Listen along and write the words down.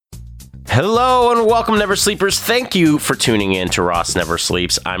Hello and welcome, Never Sleepers. Thank you for tuning in to Ross Never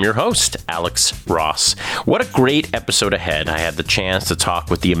Sleeps. I'm your host, Alex Ross. What a great episode ahead. I had the chance to talk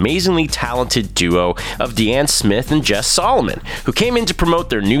with the amazingly talented duo of Deanne Smith and Jess Solomon, who came in to promote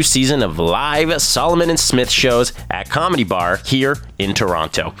their new season of live Solomon and Smith shows at Comedy Bar here in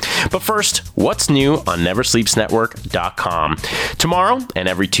Toronto. But first, what's new on NeverSleepsNetwork.com? Tomorrow and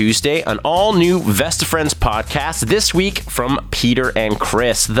every Tuesday, an all-new Vesta Friends podcast, this week from Peter and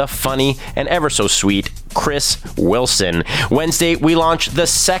Chris, the funny and ever so sweet Chris Wilson. Wednesday, we launch the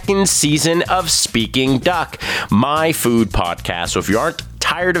second season of Speaking Duck, my food podcast. So if you aren't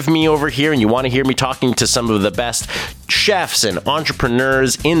tired of me over here and you want to hear me talking to some of the best chefs and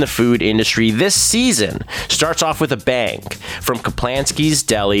entrepreneurs in the food industry, this season starts off with a bang. From Kaplansky's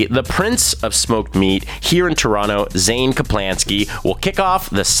Deli, the Prince of Smoked Meat here in Toronto, Zane Kaplansky, will kick off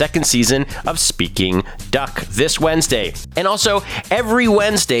the second season of Speaking Duck this Wednesday. And also, every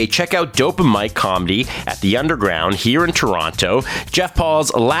Wednesday, check out Dope and Mike Comedy at the Underground here in Toronto. Jeff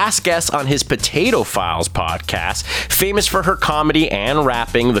Paul's last guest on his Potato Files podcast, famous for her comedy and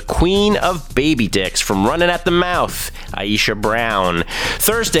rapping, the Queen of Baby Dicks from Running at the Mouth, Aisha Brown.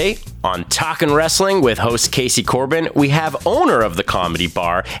 Thursday, on Talkin' Wrestling with host Casey Corbin, we have owner of the Comedy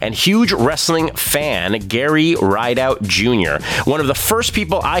Bar and huge wrestling fan, Gary Rideout Jr., one of the first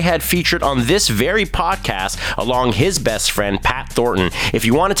people I had featured on this very podcast, along his best friend, Pat Thornton. If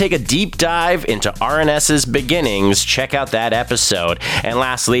you want to take a deep dive into RNS's beginnings, check out that episode. And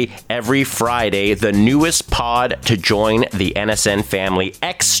lastly, every Friday, the newest pod to join the NSN family,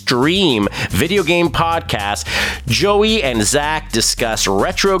 Extreme Video Game Podcast. Joey and Zach discuss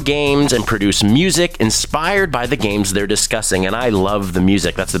retro games and produce music inspired by the games they're discussing. And I love the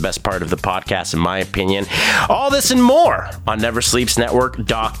music. That's the best part of the podcast, in my opinion. All this and more on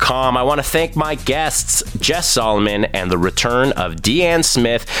NeverSleepsNetwork.com. I want to thank my guests, Jess Solomon and the return of Deanne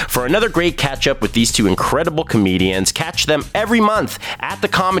Smith, for another great catch-up with these two incredible comedians. Catch them every month at the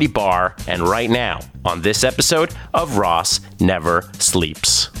Comedy Bar and right now on this episode of Ross Never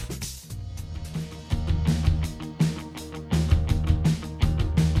Sleeps.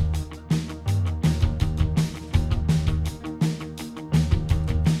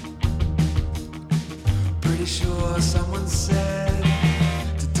 Sure, someone said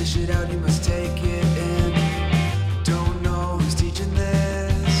to dish it out you must take it in. Don't know who's teaching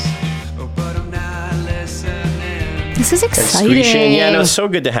this, but I'm not listening. This is exciting. Squeezing. Yeah, no, so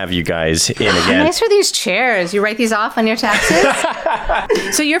good to have you guys in again. How nice are these chairs? You write these off on your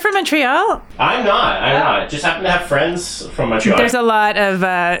taxes? So you're from Montreal? I'm not. Just happen to have friends from Montreal. There's a lot of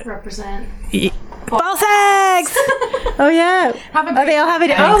Represent. ball sacks. Oh yeah. They all have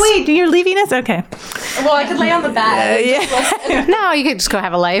it. Oh wait, you're leaving us? Okay. Well, I could lay on the bed. Yeah. No, you could just go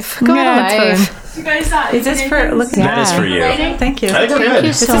have a life. Go Yeah, have a it's life. fine. You guys thought Is this for? Look, That is for you. Thank you. I think we're Thank good.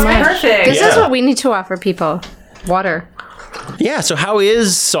 you so This is much. perfect. This Yeah. is what we need to offer people. Water. Yeah, so how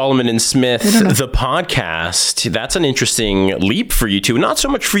is Solomon and Smith, the podcast? That's an interesting leap for you two. Not so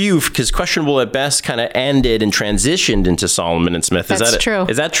much for you, because Questionable at Best kind of ended and transitioned into Solomon and Smith. That's true.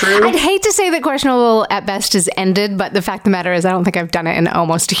 Is that true? I'd hate to say that Questionable at Best is ended, but the fact of the matter is I don't think I've done it in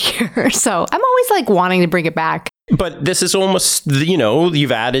almost a year. So I'm always like wanting to bring it back. But this is almost,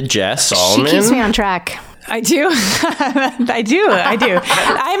 you've added Jess Solomon. She keeps me on track. I do. I do.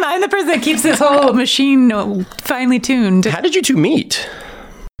 I'm the person that keeps this whole machine finely tuned. How did you two meet?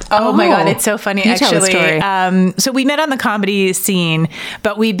 Oh my God, it's so funny, You tell the actually. So we met on the comedy scene,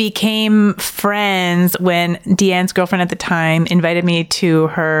 but we became friends when Deanne's girlfriend at the time invited me to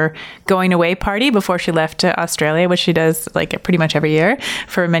her going away party before she left to Australia, which she does like pretty much every year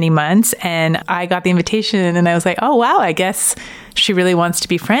for many months. And I got the invitation and I was like, oh wow, I guess she really wants to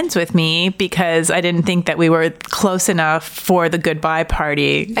be friends with me, because I didn't think that we were close enough for the goodbye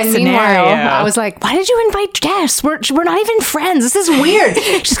party And scenario. meanwhile, I was like, why did you invite Jess? We're not even friends. This is weird.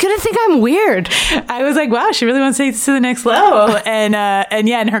 She's going to think I'm weird. I was like, wow, she really wants to take this to the next level.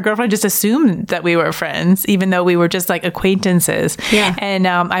 And her girlfriend just assumed that we were friends, even though we were just like acquaintances. Yeah. And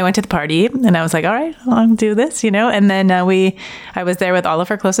I went to the party and I was like, all right, I'll do this, And then I was there with all of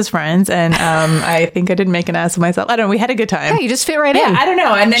her closest friends. And I think I didn't make an ass of myself. I don't know. We had a good time. Yeah, you just fit right in. I don't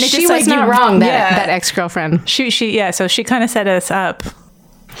know. And then it She just was like, not you- wrong, yeah. that ex-girlfriend. So she kind of set us up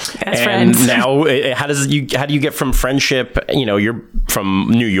as And friends. now, how do you get from friendship? You're from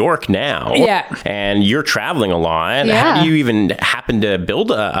New York now, Yeah. and you're traveling a lot. Yeah. How do you even happen to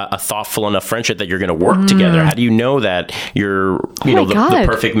build a thoughtful enough friendship that you're going to work together? How do you know that you're my the God.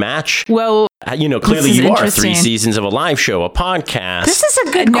 perfect match? Well, Clearly is you are. interesting. 3 seasons of a live show, a podcast. This is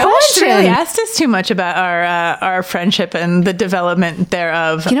a good no one's question. really asked us too much about our friendship and the development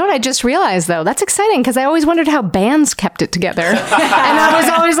thereof. You know what I just realized, though? That's exciting, because I always wondered how bands kept it together. And I was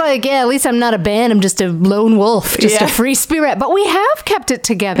always like, like, yeah, at least I'm not a band. I'm just a lone wolf, just a free spirit. But we have kept it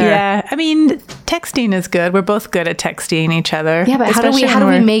together. Yeah, I mean, texting is good. We're both good at texting each other. Yeah, but how do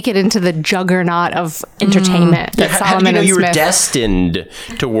we make it into the juggernaut of entertainment that How Solomon do and you know you Smith? were destined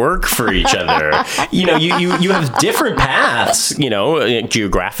to work for each other? You have different paths.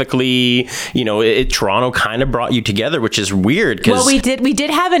 Geographically. Toronto kind of brought you together, which is weird. Well, we did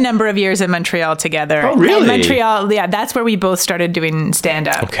have a number of years in Montreal together. Oh, really? In Montreal, yeah, that's where we both started doing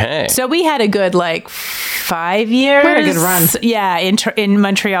stand-up. Okay. So we had a good 5 years. We had a good run. Yeah, in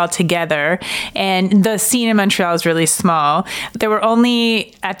Montreal together. And the scene in Montreal is really small. There were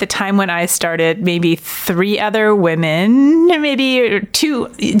only, at the time when I started, maybe 3 other women, maybe 2.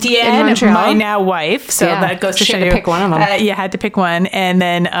 Deanne, my now wife. So that goes to She show had you. to pick one of them. You had to pick one. And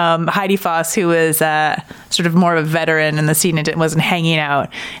then Heidi Foss, who was sort of more of a veteran in the scene and wasn't hanging out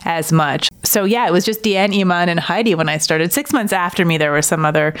as much. So yeah, it was just Deanne, Iman, and Heidi when I started. 6 months after me, there were some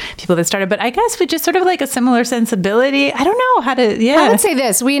other people that started. But I guess we just sort of like a similar sensibility. I don't know how to, I would say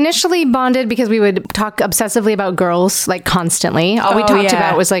this. We initially bonded because we would talk obsessively about girls, constantly. All we talked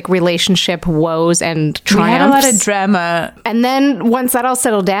about was relationship woes and triumphs. We had a lot of drama. And then once that all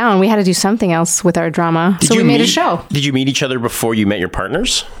settled down, we had to do something else with our drama. So we made a show. Did you meet each other before you met your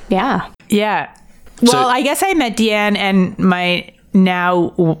partners? Yeah. Yeah. Well, I guess I met Deanne and my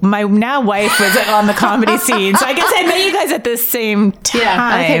now wife was on the comedy scene. So I guess I met you guys at the same time.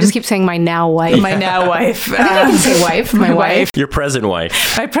 Yeah. I think I just keep saying my now wife. My now wife. I think I can say wife. My wife. Your present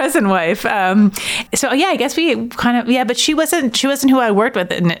wife. My present wife. So yeah, I guess we kind of but she wasn't who I worked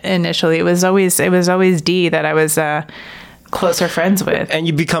with initially. It was always Dee that I was closer friends with. And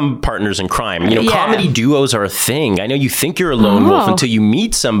you become partners in crime. Comedy duos are a thing. I know you think you're a lone wolf until you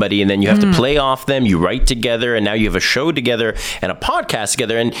meet somebody, and then you have to play off them. You write together, and now you have a show together and a podcast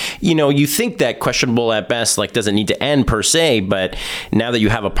together. And, you think that questionable at best, doesn't need to end per se, but now that you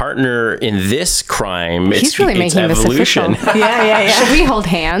have a partner in this crime, He's really making this evolution. official. Yeah. Should we hold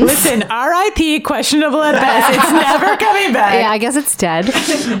hands? Listen, R.I.P. questionable at best. It's never coming back. Yeah, I guess it's dead.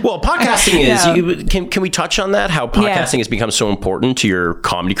 Well, podcasting is, can we touch on that? How podcasting has become so important to your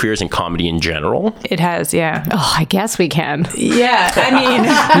comedy careers and comedy in general? It has, yeah. Oh, I guess we can. Yeah, I mean...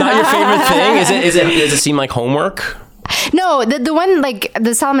 Not your favorite thing? Does it seem like homework? No, the one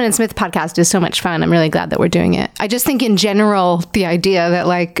the Solomon and Smith podcast is so much fun. I'm really glad that we're doing it. I just think in general, the idea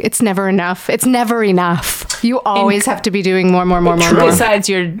that it's never enough. It's never enough. You always have to be doing more. Besides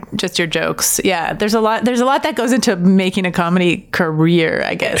your jokes. Yeah. There's a lot that goes into making a comedy career,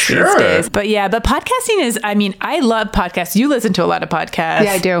 I guess, these days. But podcasting is, I love podcasts. You listen to a lot of podcasts.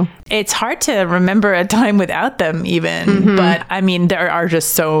 Yeah, I do. It's hard to remember a time without them even. But there are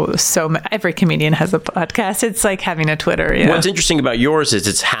just so every comedian has a podcast. It's like having a Twitter. Yeah. What's interesting about yours is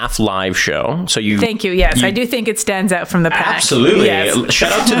it's half live show. So Thank you. Yes, I do think it stands out from the pack. Absolutely. Yes.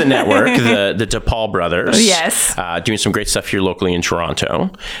 Shout out to the network, the DePaul brothers. Yes. Doing some great stuff here locally in Toronto.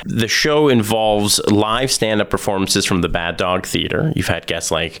 The show involves live stand-up performances from the Bad Dog Theatre. You've had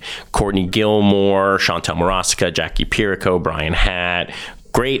guests like Courtney Gilmore, Chantal Marasica, Jackie Pirico, Brian Hatt.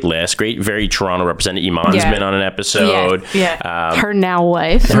 Great list. Great, very Toronto represented. Iman's been on an episode. Yeah. Her now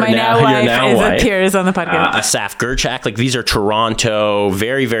wife. My now wife appears on the podcast. Asaf Gerchak. These are Toronto,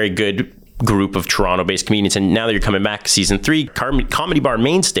 very, very good group of Toronto-based comedians. And now that you're coming back, season 3, Comedy Bar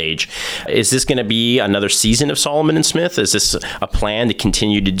Main Stage, is this going to be another season of Solomon and Smith? Is this a plan to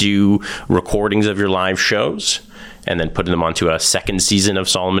continue to do recordings of your live shows and then putting them onto a second season of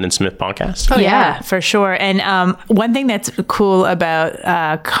Solomon and Smith podcast? Oh, yeah, for sure. And one thing that's cool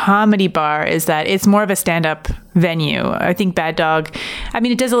about Comedy Bar is that it's more of a stand-up venue. I think Bad Dog,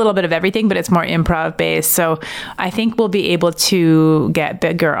 it does a little bit of everything, but it's more improv based. So I think we'll be able to get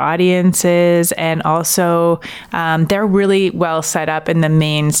bigger audiences, and also they're really well set up in the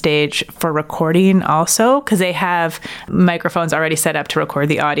main stage for recording also, because they have microphones already set up to record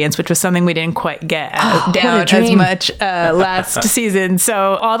the audience, which was something we didn't quite get down as much last season.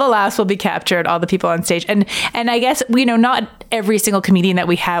 So all the laughs will be captured, all the people on stage. And I guess, not every single comedian that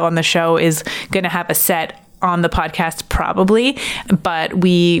we have on the show is going to have a set on the podcast probably, but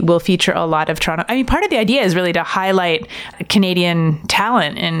we will feature a lot of Toronto. Part of the idea is really to highlight Canadian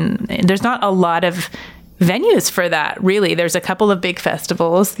talent, and there's not a lot of venues for that, really. There's a couple of big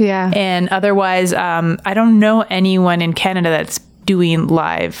festivals. Yeah. And otherwise, I don't know anyone in Canada that's doing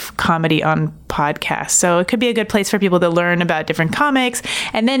live comedy on podcasts. So it could be a good place for people to learn about different comics.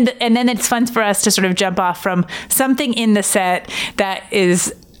 And then it's fun for us to sort of jump off from something in the set that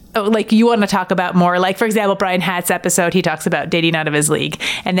is like you want to talk about more, like for example, Brian Hatt's episode, he talks about dating out of his league.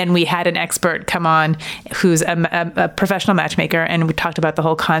 And then we had an expert come on who's a professional matchmaker, and we talked about the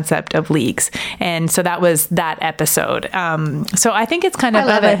whole concept of leagues. And so that was that episode. So I think it's kind of,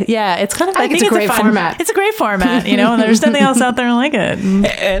 it's kind of, I think it's a great format. It's a great format, you know, and there's nothing else out there like it.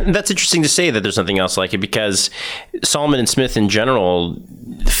 And that's interesting to say that there's nothing else like it, because Solomon and Smith in general,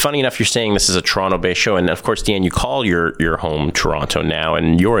 funny enough, you're saying this is a Toronto-based show. And of course, Deanne, you call your home Toronto now,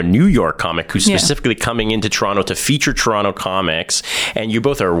 and you're a New York comic who's specifically coming into Toronto to feature Toronto comics. And you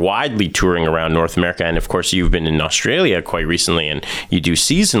both are widely touring around North America. And of course, you've been in Australia quite recently, and you do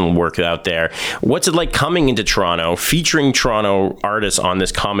seasonal work out there. What's it like coming into Toronto, featuring Toronto artists on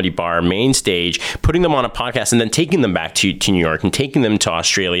this Comedy Bar main stage, putting them on a podcast, and then taking them back to New York and taking them to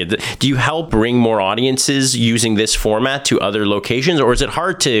Australia? Do you help bring more audiences using this format to other locations, or is it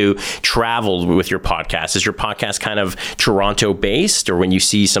hard to travel with your podcast? Is your podcast kind of Toronto based, or when you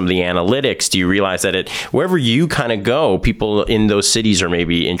see some of the analytics, do you realize that wherever you kind of go, people in those cities are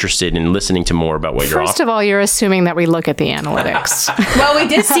maybe interested in listening to more about what you're First of all, you're assuming that we look at the analytics. Well, we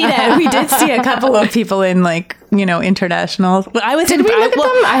did see that. We did see a couple of people in international. I was Did we look at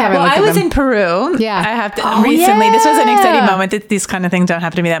them? I haven't looked at I was them. in Peru. Yeah. I have to recently. This was an exciting moment. These kind of things don't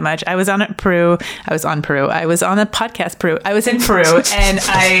happen to me that much. I was on Peru. I was on Peru. I was on a podcast Peru. I was in Peru, and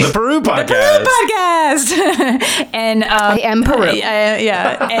The Peru podcast. The Peru podcast. And I am Peru.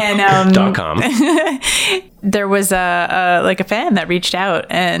 .com. There was a fan that reached out,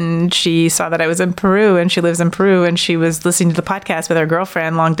 and she saw that I was in Peru, and she lives in Peru, and she was listening to the podcast with her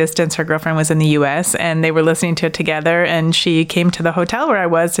girlfriend, long distance. Her girlfriend was in the US, and they were listening to it together, and she came to the hotel where I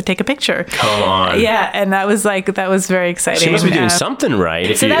was to take a picture. Come on. Yeah, and that was very exciting. She must be doing something right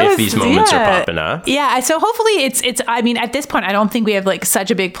if these moments are popping up. Yeah, so hopefully it's I mean, at this point, I don't think we have such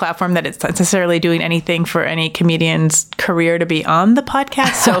a big platform that it's necessarily doing anything for any comedian's career to be on the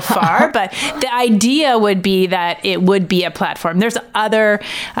podcast so far, but the idea would be that it would be a platform. There's other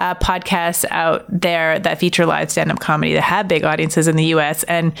podcasts out there that feature live stand-up comedy that have big audiences in the US,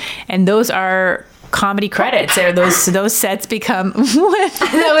 and those are comedy credits. Those sets become. That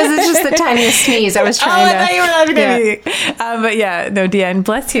was just the tiniest sneeze. I was trying to. I thought you were laughing at me. But yeah, no, Deanne,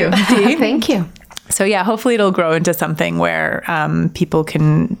 bless you. Thank you. So yeah, hopefully it'll grow into something where people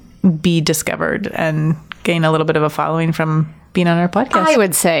can be discovered and gain a little bit of a following from being on our podcast. I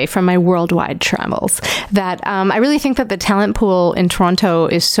would say from my worldwide travels that I really think that the talent pool in Toronto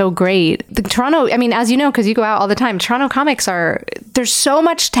is so great. The Toronto, I mean, as you know, because you go out all the time, Toronto comics there's so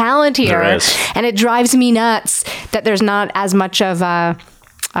much talent here. There is. And it drives me nuts that there's not as much of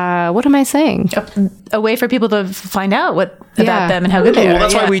what am I saying? A way for people to find out about them and how good they are. Well,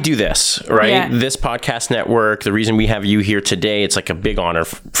 that's why we do this, right? Yeah. This podcast network, the reason we have you here today, it's like a big honor,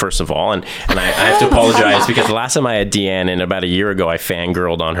 first of all. And I have to apologize because the last time I had Deanne, and about a year ago, I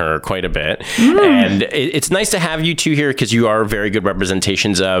fangirled on her quite a bit. And it's nice to have you two here because you are very good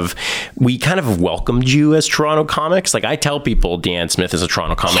representations of, we kind of welcomed you as Toronto comics. Like I tell people Deanne Smith is a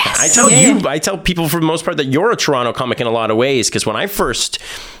Toronto comic. Yes. I tell people for the most part that you're a Toronto comic in a lot of ways, because when I first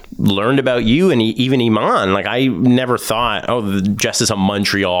learned about you and even Iman, like I never thought, Jess is a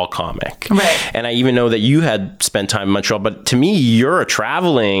Montreal comic. Right. And I even know that you had spent time in Montreal, but to me, you're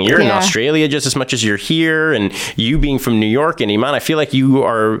in Australia just as much as you're here, and you being from New York and Iman, I feel like you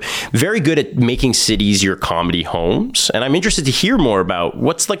are very good at making cities your comedy homes. And I'm interested to hear more about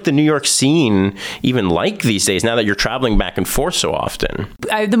what's like the New York scene even like these days, now that you're traveling back and forth so often.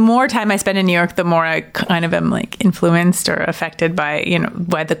 The more time I spend in New York, the more I kind of am like influenced or affected by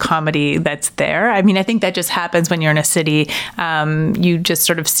the comedy that's there. I mean, I think that just happens when you're in a city. You just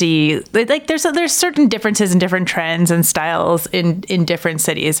sort of see like there's certain differences and different trends and styles in different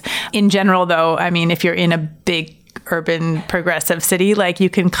cities. In general, though, I mean, if you're in a big urban progressive city, like you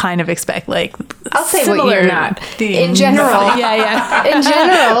can kind of expect like I'll say what you're not. In general. In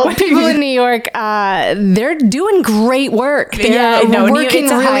general, people in New York, they're doing great work. They're working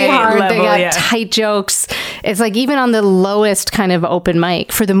really hard. Level, they got tight jokes. It's like even on the lowest kind of open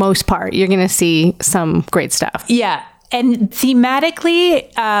mic, for the most part, you're going to see some great stuff. Yeah. And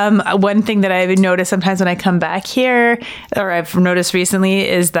thematically, one thing that I've noticed sometimes when I come back here, or I've noticed recently,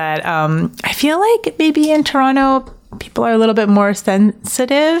 is that I feel like maybe in Toronto, people are a little bit more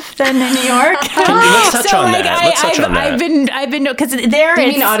sensitive than in New York. Let's touch on that. Let's touch on that. I've been because there.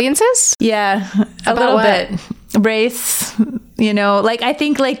 You mean audiences? Yeah, a little bit. Race, like I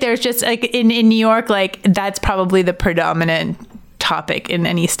think like there's just like in New York, like that's probably the predominant topic in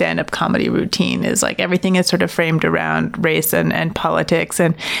any stand-up comedy routine, is like everything is sort of framed around race and politics,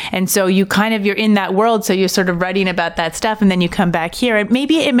 and so you're in that world, so you're sort of writing about that stuff, and then you come back here and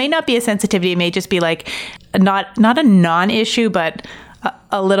maybe it may not be a sensitivity, it may just be like not a non-issue, but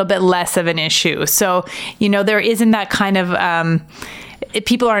a little bit less of an issue. So, there isn't that kind of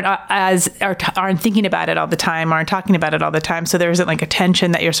people aren't thinking about it all the time, aren't talking about it all the time. So there isn't like a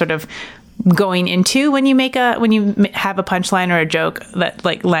tension that you're sort of going into when you have a punchline or a joke that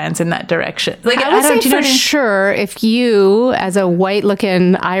like lands in that direction. Like I would say for sure, if you, as a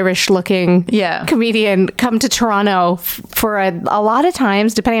white-looking, Irish-looking comedian, come to Toronto for a lot of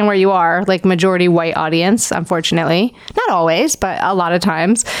times, depending on where you are, like majority white audience, unfortunately, not always, but a lot of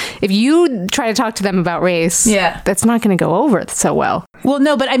times, if you try to talk to them about race, that's not going to go over so well. Well,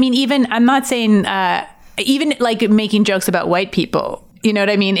 no, but I mean, I'm not saying even like making jokes about white people. You know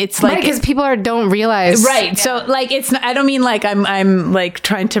what I mean? It's like because people don't realize, right? Yeah. So like, it's not, I don't mean like I'm like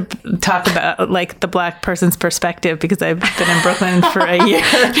trying to talk about like the black person's perspective because I've been in Brooklyn for a year.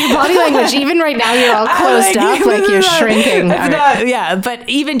 Your body language, even right now, you're all closed up, like you're shrinking. But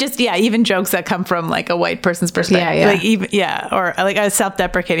even jokes that come from like a white person's perspective, or like a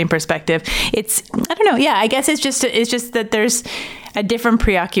self-deprecating perspective. It's I don't know. Yeah, I guess it's just that there's a different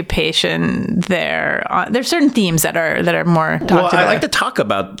preoccupation there. There's certain themes that are more talked about. I like to talk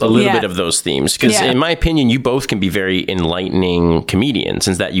about a little bit of those themes because in my opinion, you both can be very enlightening comedians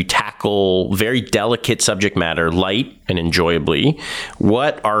in that you tackle very delicate subject matter light and enjoyably.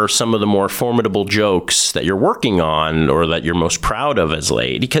 What are some of the more formidable jokes that you're working on or that you're most proud of as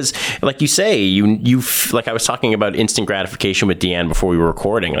late? Because like you say, you like I was talking about instant gratification with Deanne before we were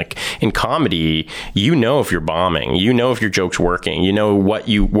recording. Like in comedy, if you're bombing, if your joke's working, what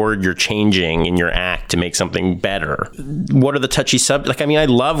word you're changing in your act to make something better. What are the touchy subjects? Like, I mean, I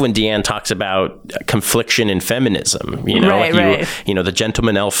love when Deanne talks about confliction and feminism, the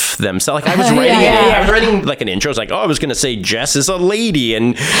gentleman elf themselves. Like I was writing, I was writing like an intro. I was like, I was going to say Jess is a lady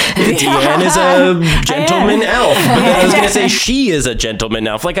and Deanne is a gentleman elf. But then I was going to say she is a gentleman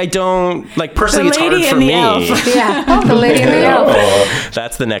elf. Like I don't, like personally, it's hard for me. The lady and the elf.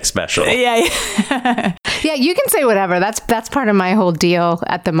 That's the next special. Yeah, you can say whatever. That's part of my whole deal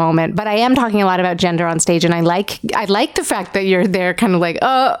at the moment. But I am talking a lot about gender on stage, and I like the fact that you're there, kind of like,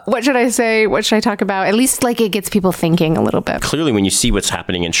 what should I say? What should I talk about? At least like it gets people thinking a little bit. Clearly, when you see what's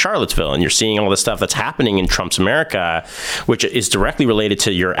happening in Charlottesville, and you're seeing all the stuff that's happening in Trump's America, which is directly related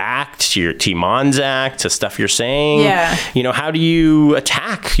to your act, to your Timon's act, to stuff you're saying. Yeah. How do you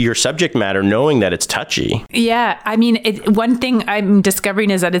attack your subject matter knowing that it's touchy? Yeah, I mean, one thing I'm discovering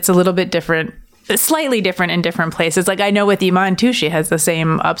is that it's a little bit different. Slightly different in different places. Like I know with Iman too, she has the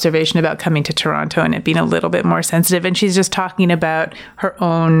same observation about coming to Toronto and it being a little bit more sensitive. And she's just talking about her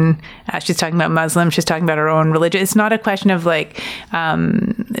own, she's talking about Muslim, she's talking about her own religion. It's not a question of like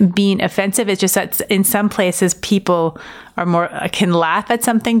being offensive. It's just that in some places people are more can laugh at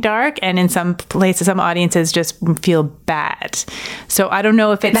something dark, and in some places, some audiences just feel bad. So I don't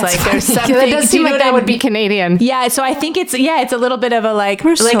know if it's That's like there's funny. something. That does seem like that would be Canadian. Yeah, so I think it's a little bit of a like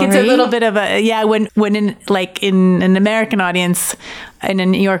We're it's a sorry. little bit of a when in an American audience. In a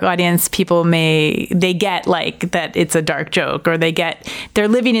New York audience, people they get like that it's a dark joke, or they're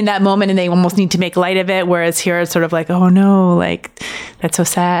living in that moment and they almost need to make light of it. Whereas here it's sort of like, oh no, like that's so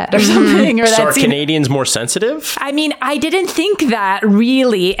sad or something. Or so are Canadians more sensitive? I mean, I didn't think that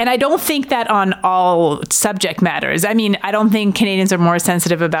really. And I don't think that on all subject matters. I mean, I don't think Canadians are more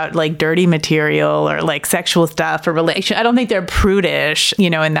sensitive about like dirty material or like sexual stuff or relation. I don't think they're prudish,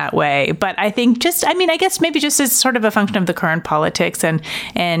 in that way. But I think I guess maybe just as sort of a function of the current politics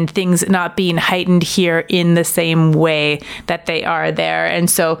and things not being heightened here in the same way that they are there. And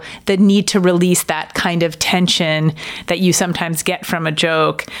so the need to release that kind of tension that you sometimes get from a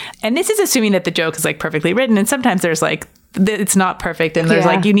joke. And this is assuming that the joke is like perfectly written. And sometimes there's like, it's not perfect, and there's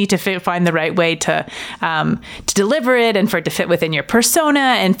like you need to find the right way to deliver it, and for it to fit within your persona,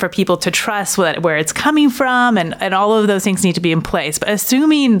 and for people to trust where it's coming from, and all of those things need to be in place. But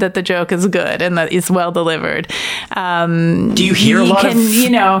assuming that the joke is good and that it's well delivered, do you hear a lot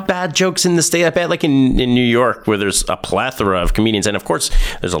of bad jokes in the state? I bet, like in New York, where there's a plethora of comedians, and of course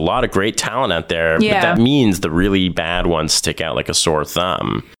there's a lot of great talent out there. Yeah. But that means the really bad ones stick out like a sore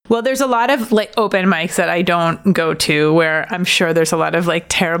thumb. Well, there's a lot of like open mics that I don't go to where I'm sure there's a lot of like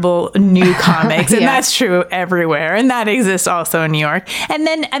terrible new comics, and that's true everywhere, and that exists also in New York. And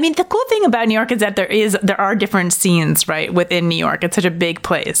then, I mean, the cool thing about New York is that there are different scenes right within New York. It's such a big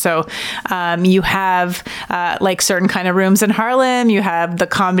place, so you have like certain kind of rooms in Harlem. You have the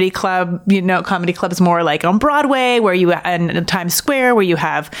comedy club. Comedy clubs more like on Broadway, and Times Square, where you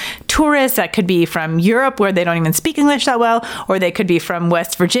have tourists that could be from Europe, where they don't even speak English that well, or they could be from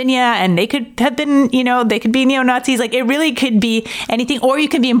West Virginia, Virginia, and they could have been, they could be neo-Nazis. Like, it really could be anything. Or you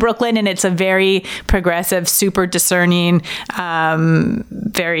could be in Brooklyn, and it's a very progressive, super discerning,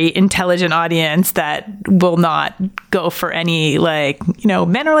 very intelligent audience that will not go for any,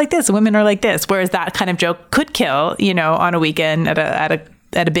 men are like this, women are like this. Whereas that kind of joke could kill, on a weekend at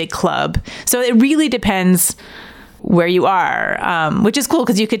a big club. So it really depends where you are, which is cool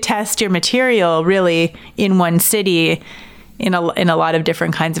because you could test your material really in one city in a lot of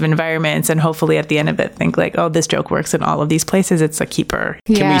different kinds of environments, and hopefully at the end of it think like, oh, this joke works in all of these places. It's a keeper.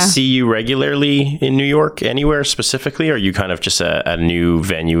 Can we see you regularly in New York, anywhere specifically, or are you kind of just a new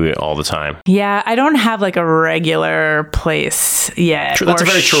venue all the time? Yeah, I don't have like a regular place yet. That's a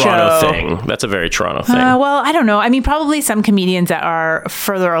very Toronto thing. That's a very Toronto thing. Well, I don't know. I mean, probably some comedians that are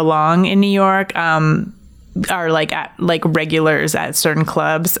further along in New York are like regulars at certain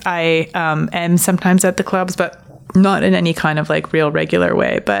clubs. I am sometimes at the clubs, but not in any kind of like real regular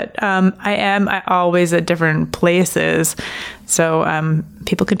way. But I always at different places. So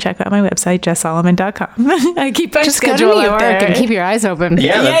people can check out my website, jesssolomon.com. I keep my just go to schedule New up York there. and keep your eyes open.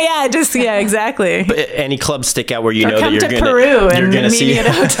 Yeah, exactly. But any clubs stick out where you know Come that to you're Peru going to and meet see me at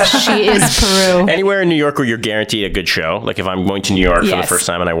a hotel. She is Peru. anywhere in New York where you're guaranteed a good show. Like if I'm going to New York for the Yes. first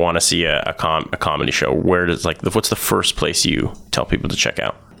time and I want to see a comedy show, what's the first place you tell people to check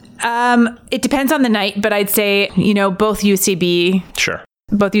out? It depends on the night, but I'd say, both UCB. Sure.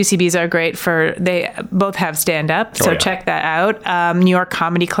 Both UCBs are great they both have stand-up, so yeah. check that out. New York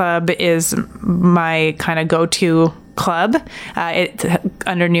Comedy Club is my kind of go-to club. It's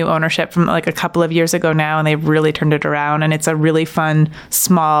under new ownership from like a couple of years ago now, and they've really turned it around, and it's a really fun,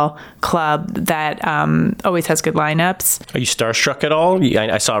 small club that always has good lineups. Are you starstruck at all?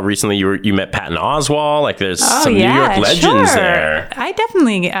 I saw recently you met Patton Oswalt. Like there's some yeah, New York legends sure. there. I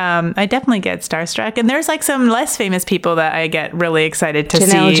definitely get starstruck, and there's like some less famous people that I get really excited to see.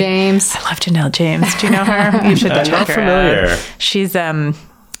 Janelle James. I love Janelle James. Do you know her? You should I'm check not her familiar. out. She's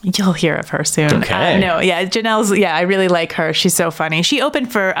you'll hear of her soon. Okay. Janelle's. Yeah, I really like her. She's so funny. She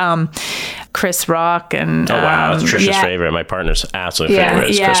opened for Chris Rock and. Oh wow, that's Trisha's favorite. My partner's absolute favorite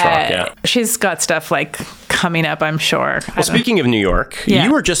is Chris Rock. Yeah. She's got stuff like coming up, I'm sure. Well, speaking of New York, Yeah.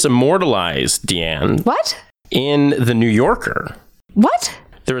 you were just immortalized, Deanne, What? in The New Yorker. What?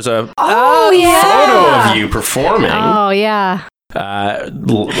 There was a yeah. photo of you performing. Oh, yeah. I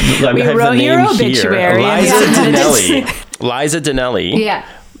We have wrote the your name obituary. here. Liza Yeah. Dinelli. Liza Dinelli. Yeah.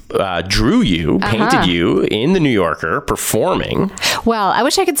 Drew you, painted you in The New Yorker, performing. Well, I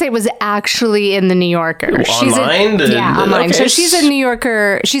wish I could say it was actually in the New Yorker. Online? Online. Okay. So she's a New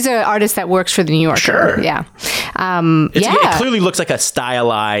Yorker. She's an artist that works for the New Yorker. Sure. Yeah. It clearly looks like a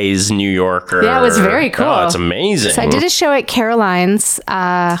stylized New Yorker. Yeah, it was very cool. Oh, it's amazing. So I did a show at Caroline's.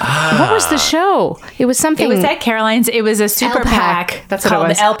 What was the show? It was something. It was at Caroline's. It was a super L-Pac. PAC. That's what it called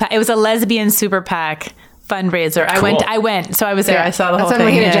was. L-Pac. It was a lesbian super PAC fundraiser. Cool. I went. So I was there. I saw the whole That's thing. what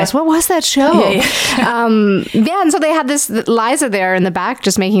I'm looking at, Yeah. Jess. What was that show? And so they had this Liza there in the back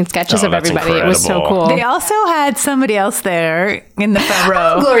just making sketches Oh, of that's everybody. It was so incredible. cool. They also had somebody else there in the front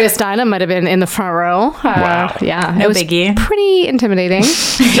row. Gloria Steinem might have been in the front row. Wow. Yeah. No it was biggie. pretty intimidating.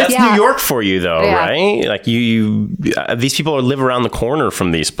 That's Yeah. New York for you, though, Yeah. right? Like these people live around the corner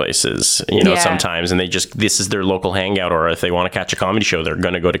from these places, Yeah. sometimes, and this is their local hangout, or if they want to catch a comedy show, they're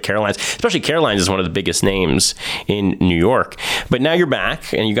going to go to Caroline's. Especially Caroline's is one of the biggest names in New York. But now you're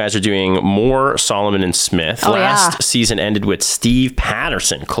back, and you guys are doing more Solomon and Smith. Oh, Last yeah. season ended with Steve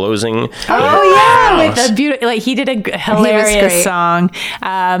Patterson closing. With a beautiful, he did a hilarious great. song.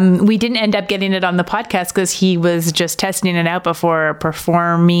 We didn't end up getting it on the podcast because he was just testing it out before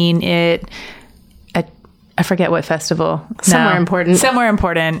performing it at, I forget what festival. Somewhere important. Somewhere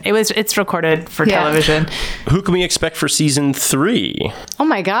important. It's recorded for Yeah. television. Who can we expect for season 3? Oh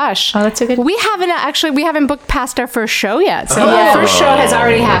my gosh. Oh, that's a good- We haven't booked past our first show yet. So our first show has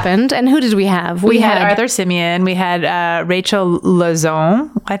already happened. And who did we have? We had Arthur Simeon. We had Rachel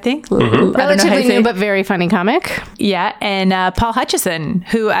Lazon, I think. I don't know how you relatively say new it. but very funny comic. Yeah, and Paul Hutchison,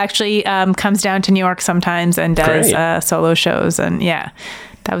 who actually comes down to New York sometimes and does Great. solo shows. And yeah,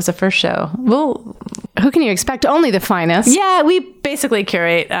 that was the first show. Well, Who can you expect? Only the finest. yeah, we basically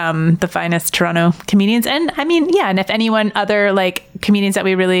curate the finest Toronto comedians. And I mean, yeah, and if anyone other like comedians that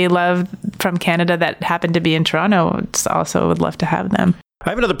we really love from Canada that happen to be in Toronto, it's also would love to have them. I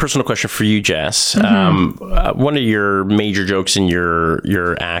have another personal question for you, Jess. Mm-hmm. One of your major jokes in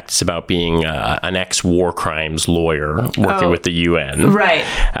your act is about being an ex-war crimes lawyer working with the UN. Right.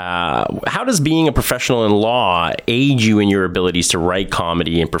 How does being a professional in law aid you in your abilities to write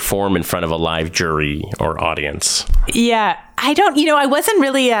comedy and perform in front of a live jury or audience? Yeah. I wasn't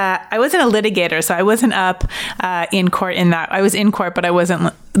really, I wasn't a litigator, so I wasn't up in court in that. I was in court, but I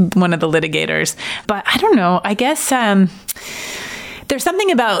wasn't one of the litigators. But I don't know. I guess there's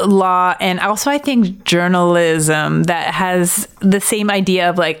something about law and also I think journalism that has the same idea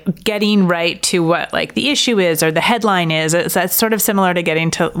of like getting right to what like the issue is or the headline is. That's sort of similar to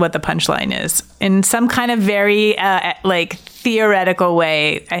getting to what the punchline is in some kind of very like theoretical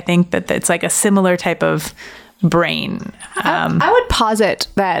way. I think that it's like a similar type of brain. I would posit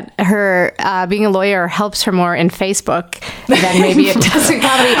that her being a lawyer helps her more in Facebook than maybe it does in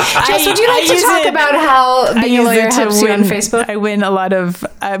comedy. Jess, would you like to talk about how being a lawyer helps you on Facebook? I win a lot of,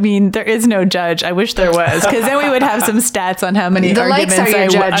 there is no judge. I wish there was, because then we would have some stats on how many The likes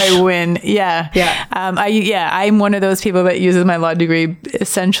arguments are your judge. I win. Yeah. I'm one of those people that uses my law degree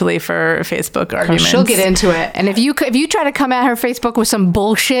essentially for Facebook arguments. She'll get into it. And if you try to come at her Facebook with some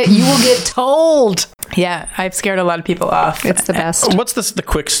bullshit, you will get told. Yeah, I've scared a lot of people off. It's the best. What's the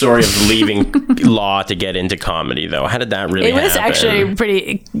quick story of leaving law to get into comedy, though? How did that really happen? It was actually a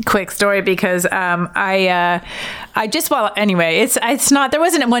pretty quick story because it's not, there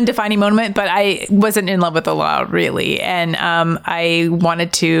wasn't one defining moment, but I wasn't in love with the law really. And I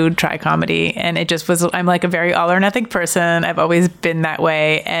wanted to try comedy and it just was, I'm like a very all or nothing person. I've always been that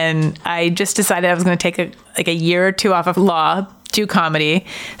way. And I just decided I was going to take a year or two off of law, do comedy,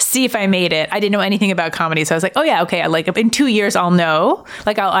 see if I made it. I didn't know anything about comedy. So I was like, oh yeah, okay. In 2 years, I'll know,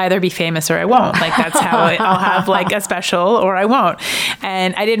 like I'll either be famous or I won't. Like that's how I'll have like a special or I won't.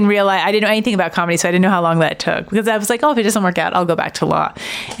 And I didn't know anything about comedy. So I didn't know how long that took because I was like, oh, if it doesn't work out, I'll go back to law.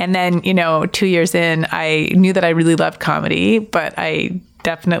 And then, 2 years in, I knew that I really loved comedy, but I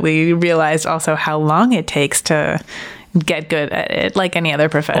definitely realized also how long it takes to get good at it, like any other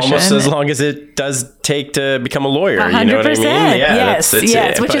profession. Almost as long as it does take to become a lawyer. 100%. You know what I mean? Yeah, yes,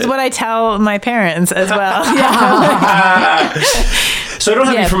 which is what I tell my parents as well. So I don't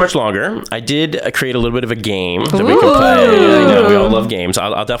have you for much longer. I did create a little bit of a game that we can play. I know we all love games.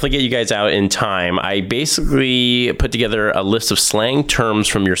 I'll definitely get you guys out in time. I basically put together a list of slang terms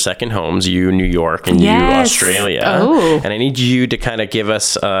from your second homes, you New York and you Australia. Oh. And I need you to kind of give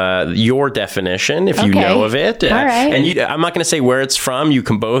us your definition if you Okay. know of it. All right. And I'm not going to say where it's from. You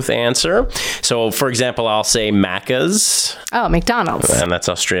can both answer. So, for example, I'll say Macca's. Oh, McDonald's. And that's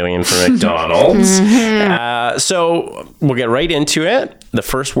Australian for McDonald's. So we'll get right into it. The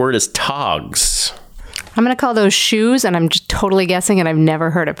first word is togs. I'm going to call those shoes, and I'm just totally guessing, and I've never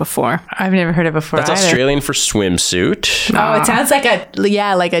heard it before. I've never heard it before. That's either. Australian for swimsuit. Oh, it sounds like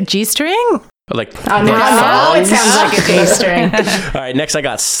a G-string. Like Now it sounds like a G-string. All right, next I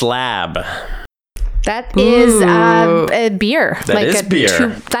got slab. That is a beer. That is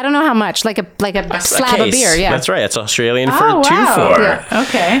beer. I don't know how much. Like a slab of case. beer. Yeah. That's right. It's Australian for Oh, two wow. for. Yeah.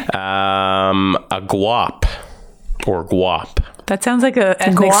 Okay. A guap or guap. That sounds like a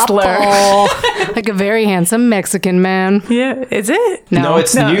ethnic slur. Guapo. Like a very handsome Mexican man. Yeah, is it? No,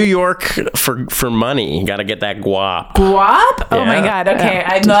 it's New York for money. You got to get that guap. Guap? Oh my Yeah. God. Okay,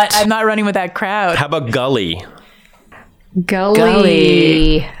 I'm not running with that crowd. How about gully?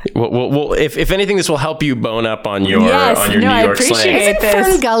 Gully. Well, if anything, this will help you bone up on your Yes, New I York appreciate slang. it.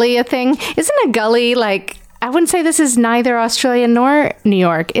 Isn't Fern Gully a thing? Isn't a gully like... I wouldn't say this is neither Australia nor New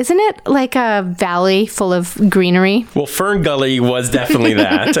York. Isn't it like a valley full of greenery? Well, Fern Gully was definitely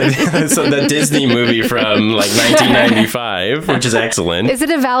that. So the Disney movie from like 1995, which is excellent. Is it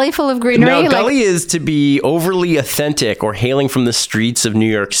a valley full of greenery? No, gully is to be overly authentic or hailing from the streets of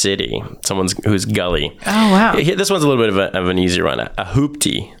New York City. Someone who's gully. Oh, wow. This one's a little bit of an easy one. A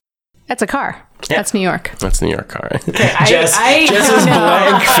hoopty. That's a car. Yeah. That's New York. That's New York car. Jess's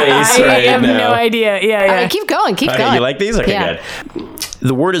blank face I right have now. no idea. Yeah. All right, keep going. Keep going. You like these? Okay, Yeah. good.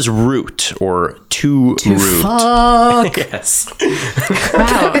 The word is root or to root. Fuck. Yes.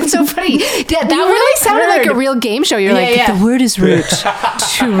 Wow. It's so funny. Yeah, that really sounded like a real game show. You're like, yeah. the word is root.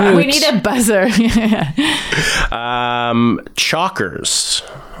 To root. We need a buzzer. Chalkers,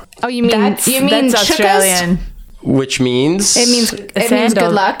 Oh, you mean That's chukas? Australian. which means It means good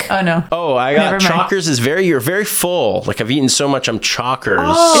Sandal. luck. Oh no. Oh, I got Never mind. chalkers is you're very full. Like I've eaten so much, I'm chalkers.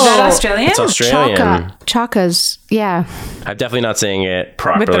 Is that Australian? It's Australian. Chakas. Yeah. I'm definitely not saying it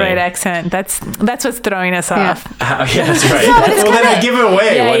properly. With the right accent. That's what's throwing us Yeah. off. Yeah, that's right. Well, then I give it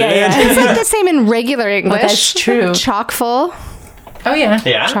away. Yeah, what yeah, it yeah. is. It's like the same in regular English. that's true. Chock full. Oh yeah.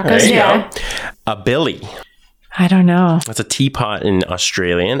 Yeah, Chalkers, there you yeah. go. A billy. I don't know. That's a teapot in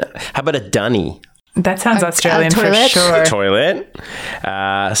Australian. How about a dunny? That sounds Australian for toilet? sure.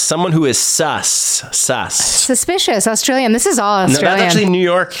 Toilet. Someone who is sus. Suspicious. Australian. This is all No, Australian. that's actually New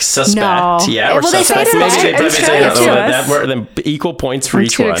York suspect. No. Yeah, or Well, they say suspect. it in Maybe they probably say Australia too. that were then equal points for I'm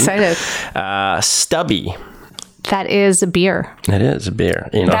each too one. excited. Stubby. That is a beer. It is a beer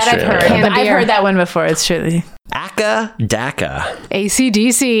in That Australia. I've heard. Can of I've beer. heard that one before. It's truly. Aka Daka.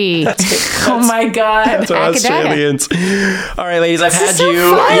 AC/DC. Oh my God. That's Australians. All right, ladies, I've had so you.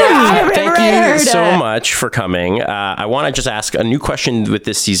 fun. Yeah, I've thank never you heard so it. much for coming. I want to just ask a new question with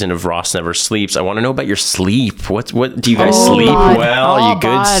this season of Ross Never Sleeps. I want to know about your sleep. What do you guys sleep God. well? Oh, you good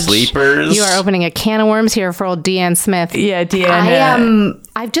God. sleepers? You are opening a can of worms here for old Deanne Smith. Yeah, Deanna.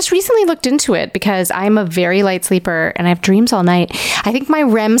 I've just recently looked into it because I'm a very light sleeper and I have dreams all night. I think my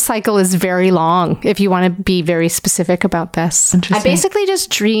REM cycle is very long, if you want to be very specific about this. I basically just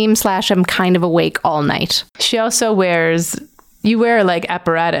dream / I'm kind of awake all night. She also wears. You wear like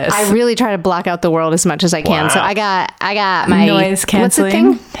apparatus. I really try to block out the world as much as I can. Wow. So I got my Noise canceling what's the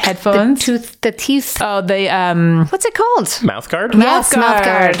thing? headphones. The teeth. Oh, the What's it called? Mouth guard? Yes, mouth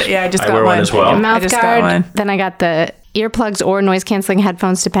guard. Yeah, I just I got wear one as well. I Mouth just got guard. one. Then I got the earplugs or noise canceling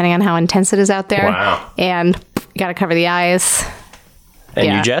headphones, depending on how intense it is out there. Wow. And you got to cover the eyes. And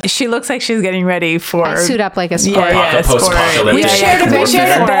Yeah. you, Jess? She looks like she's getting ready for. I suit up like a sport. Yeah, Post-apocalyptic We shared a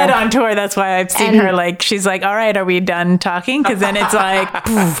warfare. bed on tour. That's why I've seen And- her. Like, she's like, "All right, are we done talking?" Because then it's like,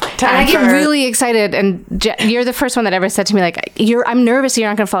 And time I get for- really excited, and you're the first one that ever said to me, like, I'm nervous you're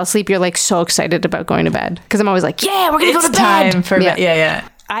not going to fall asleep. You're like so excited about going to bed because I'm always like, yeah, we're going to go It's to bed. time for bed. Yeah.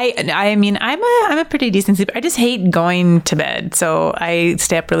 I mean, I'm a pretty decent sleeper. I just hate going to bed, so I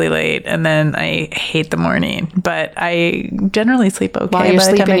stay up really late, and then I hate the morning. But I generally sleep okay. While you're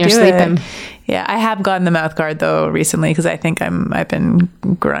by the time sleeping, I you're do it. sleeping. Yeah, I have gotten the mouth guard though recently because I think I've been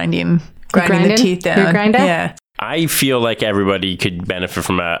grinding the grinding? teeth down. You're grinding? Yeah. I feel like everybody could benefit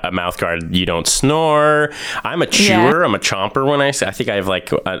from a mouth guard. You don't snore. I'm a chewer. Yeah. I'm a chomper. When I think I have like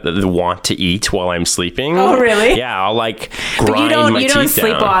the want to eat while I'm sleeping. Oh, really? Yeah, I'll like grind But you don't my teeth down.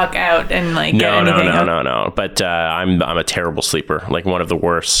 sleepwalk out and like get anything. No. But I'm a terrible sleeper, like one of the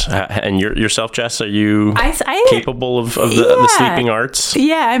worst. And yourself, Jess, are you I capable of the Yeah. sleeping arts?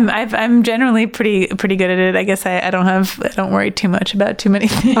 Yeah, I'm generally pretty good at it. I guess I don't worry too much about too many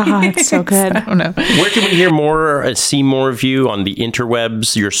things. Oh, it's so good. I don't know. Where can we hear more, see more of you on the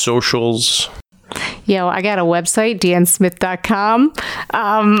interwebs, your socials? Yo, I got a website, deannesmith.com.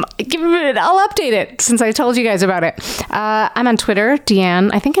 Give me a minute. I'll update it since I told you guys about it. I'm on Twitter, Deanne.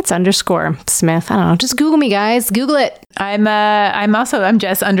 I think it's _Smith. I don't know. Just Google me, guys. Google it. I'm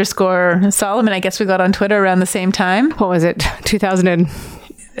Jess _ Solomon. I guess we got on Twitter around the same time. What was it? 2014,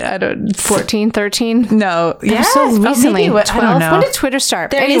 I don't 13? no. Yeah, So recently. 12. 12. I don't know. When did Twitter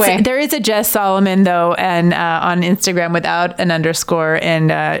start? There is a Jess Solomon though, and on Instagram without an underscore,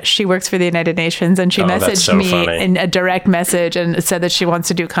 and she works for the United Nations, and she Oh, that's messaged so me funny. in a direct message and said that she wants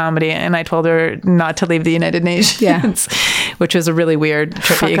to do comedy, and I told her not to leave the United Nations, Yeah. which was a really weird,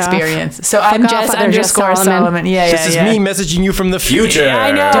 trippy Fuck off. experience. So Fuck I'm off, Jess other Jess _ Solomon. Solomon. Yeah, This is me messaging you from the future.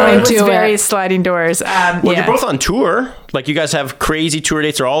 I know. Don't It was do very it. sliding doors. Well, yeah. you're both on tour. Like, you guys have crazy tour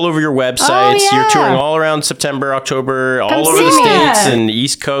dates. They're all over your websites. Oh, yeah. You're touring all around September, October, all Come over see the me. States and the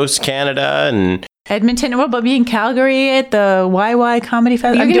East Coast, Canada, and Edmonton. What about me in Calgary at the YY Comedy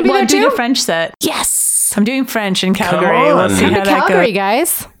Festival? You're gonna be there doing too? a French set. Yes. I'm doing French in Calgary. on. We'll see Come how To that Calgary, goes.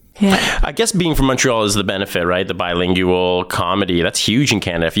 guys. Yeah. I guess being from Montreal is the benefit, right? The bilingual comedy. That's huge in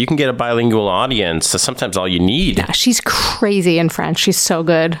Canada. If you can get a bilingual audience, that's sometimes all you need. She's crazy in French. She's so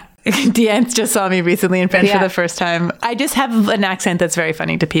good. Deanne just saw me recently in French Yeah. for the first time. I just have an accent that's very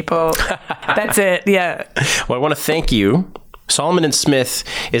funny to people. That's it. Yeah. Well, I want to thank you. Solomon and Smith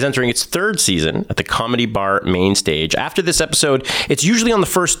is entering its third season at the Comedy Bar main stage. After this episode, it's usually on the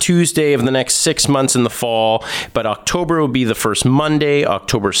first Tuesday of the next 6 months in the fall, but October will be the first Monday,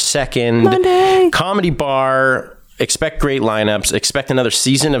 October 2nd. Monday. Comedy Bar. Expect great lineups. Expect another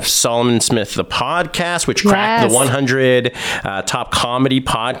season of Solomon Smith, the podcast, which cracked Yes. the 100 top comedy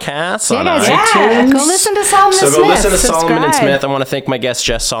podcasts on guys, iTunes. Go listen to Solomon So Smith. go listen to Solomon and Subscribe. Smith. I want to thank my guests,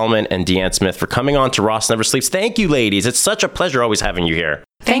 Jess Solomon and Deanne Smith, for coming on to Ross Never Sleeps. Thank you, ladies. It's such a pleasure always having you here.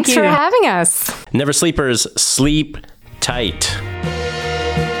 Thank Thanks you. for having us. Never Sleepers, sleep tight.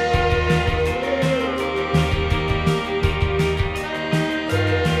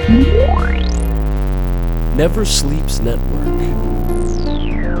 Never Sleeps Network.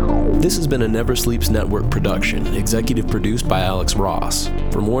 This has been a Never Sleeps Network production, executive produced by Alex Ross.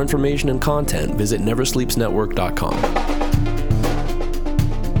 For more information and content, visit neversleepsnetwork.com.